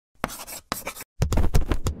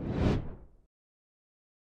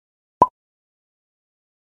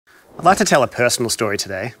I'd like to tell a personal story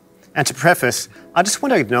today. And to preface, I just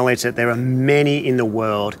want to acknowledge that there are many in the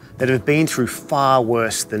world that have been through far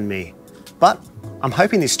worse than me. But I'm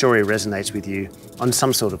hoping this story resonates with you on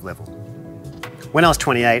some sort of level. When I was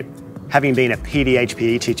 28, having been a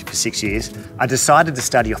PhD teacher for 6 years, I decided to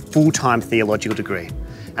study a full-time theological degree.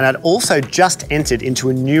 And I'd also just entered into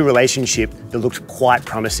a new relationship that looked quite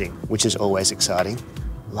promising, which is always exciting.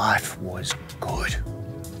 Life was good.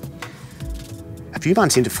 A few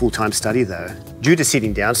months into full-time study though, due to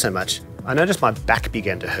sitting down so much, I noticed my back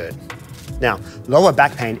began to hurt. Now, lower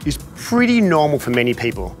back pain is pretty normal for many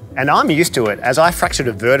people, and I'm used to it as I fractured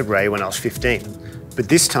a vertebrae when I was 15. But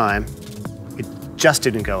this time, it just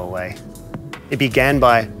didn't go away. It began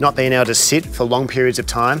by not being able to sit for long periods of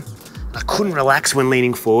time. I couldn't relax when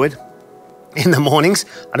leaning forward. In the mornings,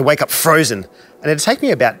 I'd wake up frozen, and it'd take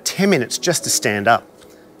me about 10 minutes just to stand up.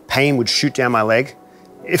 Pain would shoot down my leg.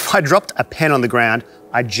 If I dropped a pen on the ground,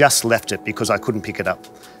 I just left it because I couldn't pick it up.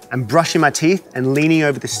 And brushing my teeth and leaning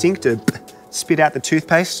over the sink to spit out the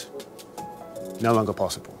toothpaste, no longer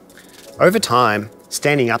possible. Over time,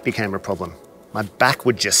 standing up became a problem. My back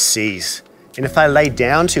would just seize. And if I lay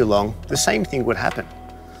down too long, the same thing would happen.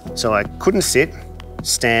 So I couldn't sit,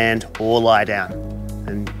 stand, or lie down.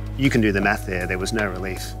 And you can do the math there was no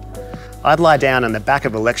relief. I'd lie down in the back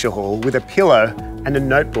of a lecture hall with a pillow and a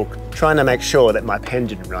notebook, trying to make sure that my pen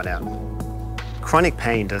didn't run out. Chronic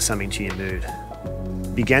pain does something to your mood.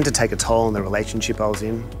 It began to take a toll on the relationship I was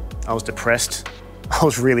in. I was depressed. I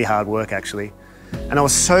was really hard work, actually. And I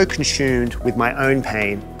was so consumed with my own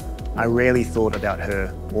pain, I rarely thought about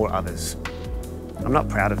her or others. I'm not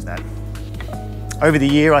proud of that. Over the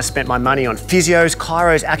year, I spent my money on physios,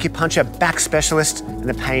 chiros, acupuncture, back specialists, and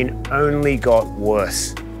the pain only got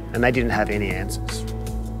worse, and they didn't have any answers.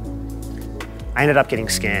 I ended up getting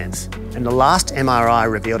scans, and the last MRI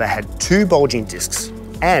revealed I had 2 bulging discs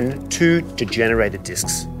and 2 degenerated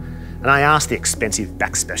discs. And I asked the expensive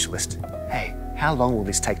back specialist, hey, how long will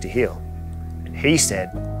this take to heal? And he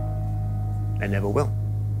said, they never will.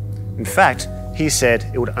 In fact, he said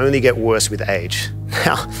it would only get worse with age.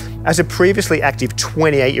 Now, as a previously active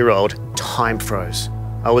 28-year-old, time froze.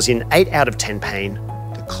 I was in 8 out of 10 pain.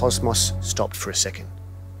 The cosmos stopped for a second.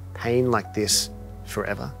 Pain like this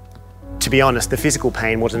forever? To be honest, the physical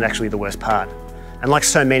pain wasn't actually the worst part. And like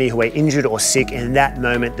so many who are injured or sick, in that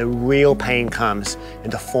moment, the real pain comes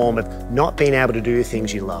in the form of not being able to do the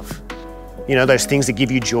things you love. You know, those things that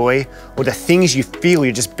give you joy, or the things you feel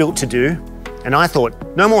you're just built to do. And I thought,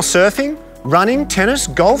 no more surfing, running, tennis,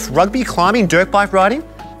 golf, rugby, climbing, dirt bike riding?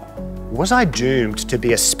 Was I doomed to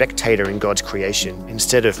be a spectator in God's creation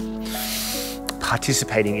instead of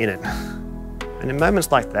participating in it? And in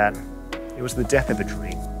moments like that, it was the death of a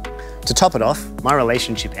dream. To top it off, my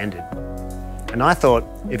relationship ended. And I thought,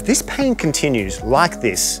 if this pain continues like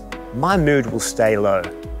this, my mood will stay low.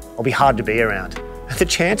 I'll be hard to be around. And the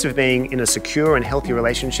chance of being in a secure and healthy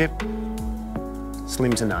relationship,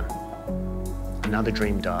 slim to none. Another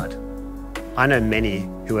dream died. I know many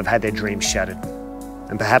who have had their dreams shattered,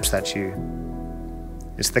 and perhaps that's you.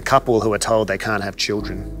 It's the couple who are told they can't have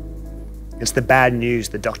children. It's the bad news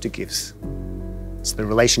the doctor gives. It's the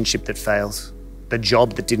relationship that fails, the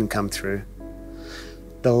job that didn't come through.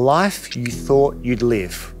 The life you thought you'd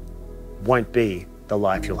live won't be the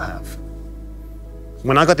life you'll have.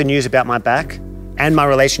 When I got the news about my back and my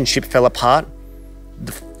relationship fell apart,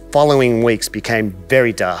 the following weeks became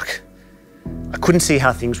very dark. I couldn't see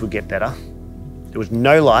how things would get better. There was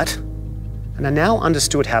no light, and I now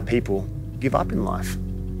understood how people give up in life.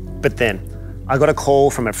 But then I got a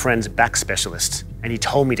call from a friend's back specialist, and he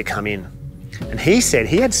told me to come in. And he said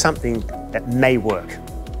he had something that may work.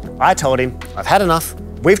 I told him, I've had enough,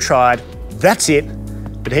 we've tried, that's it.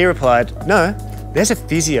 But he replied, no, there's a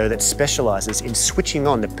physio that specializes in switching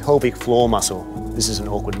on the pelvic floor muscle. This is an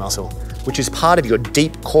awkward muscle, which is part of your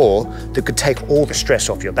deep core that could take all the stress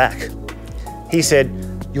off your back. He said,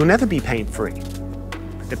 you'll never be pain-free,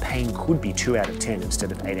 but the pain could be 2 out of 10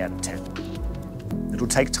 instead of 8 out of 10. It'll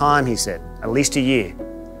take time, he said, at least a year.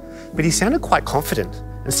 But he sounded quite confident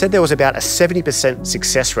and said there was about a 70%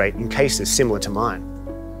 success rate in cases similar to mine.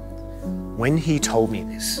 When he told me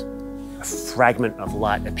this, a fragment of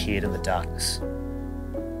light appeared in the darkness.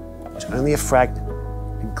 It was only a fragment,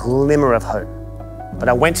 a glimmer of hope. But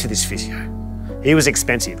I went to this physio. He was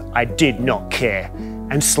expensive. I did not care.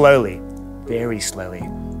 And slowly, very slowly,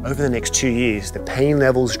 over the next 2 years, the pain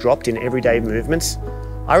levels dropped in everyday movements.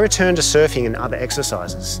 I returned to surfing and other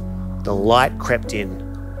exercises. The light crept in,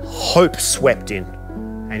 hope swept in,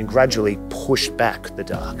 and gradually pushed back the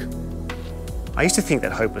dark. I used to think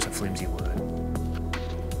that hope was a flimsy word.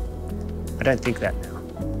 I don't think that now.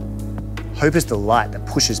 Hope is the light that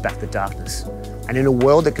pushes back the darkness. And in a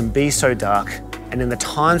world that can be so dark, and in the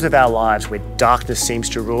times of our lives where darkness seems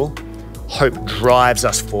to rule, hope drives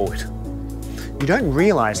us forward. You don't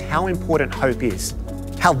realize how important hope is,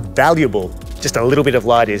 how valuable just a little bit of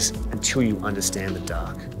light is until you understand the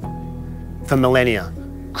dark. For millennia,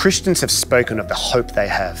 Christians have spoken of the hope they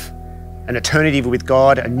have. An eternity with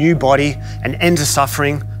God, a new body, an end to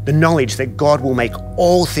suffering, the knowledge that God will make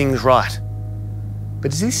all things right.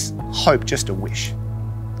 But is this hope just a wish?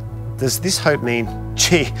 Does this hope mean,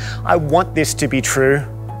 gee, I want this to be true,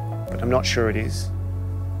 but I'm not sure it is?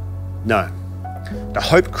 No. The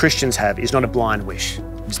hope Christians have is not a blind wish.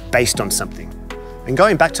 It's based on something. And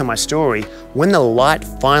going back to my story, when the light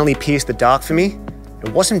finally pierced the dark for me, it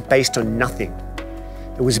wasn't based on nothing.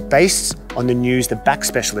 It was based on the news the back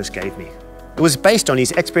specialist gave me. It was based on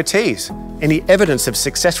his expertise and the evidence of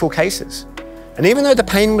successful cases. And even though the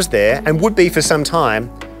pain was there and would be for some time,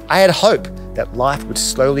 I had hope that life would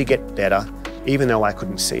slowly get better, even though I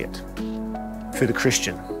couldn't see it. For the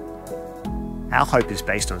Christian, our hope is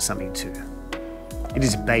based on something too. It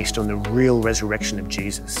is based on the real resurrection of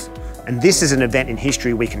Jesus. And this is an event in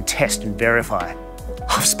history we can test and verify.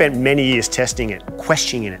 I've spent many years testing it,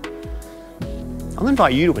 questioning it. I'll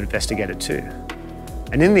invite you to investigate it too.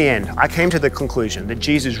 And in the end, I came to the conclusion that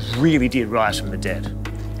Jesus really did rise from the dead.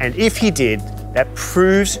 And if he did, that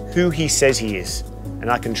proves who he says he is, and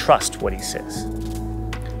I can trust what he says.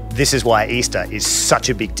 This is why Easter is such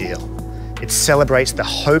a big deal. It celebrates the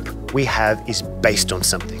hope we have is based on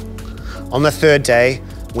something. On the third day,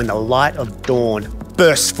 when the light of dawn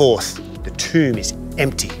bursts forth, the tomb is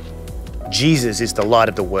empty. Jesus is the light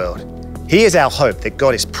of the world. He is our hope that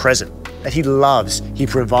God is present, that he loves, he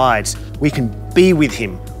provides. We can be with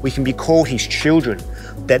him. We can be called his children,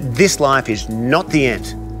 that this life is not the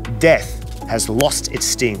end. Death has lost its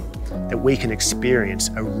sting, that we can experience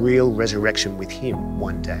a real resurrection with him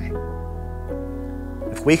one day.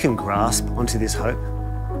 If we can grasp onto this hope,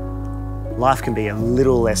 life can be a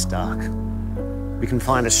little less dark. We can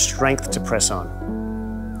find a strength to press on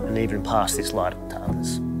and even pass this light to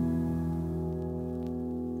others.